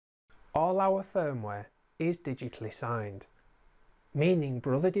All our firmware is digitally signed, meaning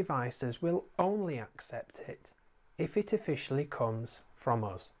Brother devices will only accept it if it officially comes from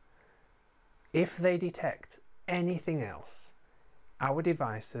us. If they detect anything else, our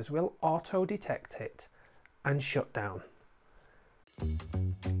devices will auto-detect it and shut down.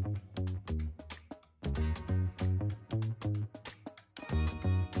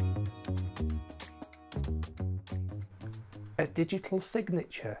 A digital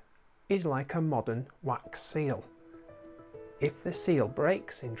signature is like a modern wax seal. If the seal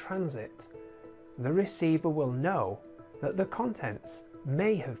breaks in transit, the receiver will know that the contents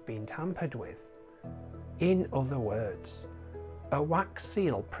may have been tampered with. In other words, a wax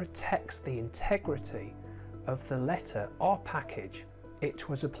seal protects the integrity of the letter or package it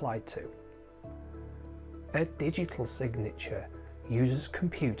was applied to. A digital signature uses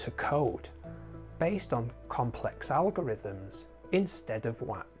computer code based on complex algorithms instead of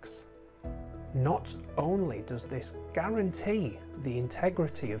wax. Not only does this guarantee the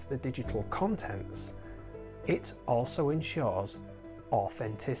integrity of the digital contents, it also ensures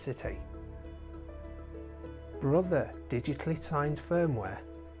authenticity. Brother digitally signed firmware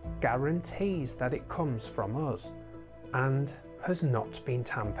guarantees that it comes from us and has not been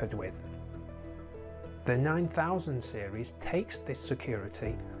tampered with. The 9000 series takes this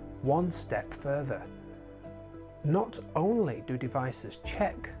security one step further. Not only do devices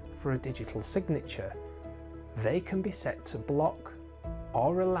check for a digital signature, they can be set to block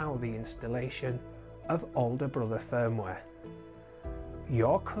or allow the installation of older Brother firmware.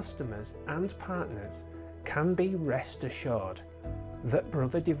 Your customers and partners can be rest assured that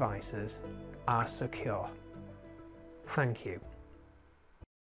Brother devices are secure. Thank you.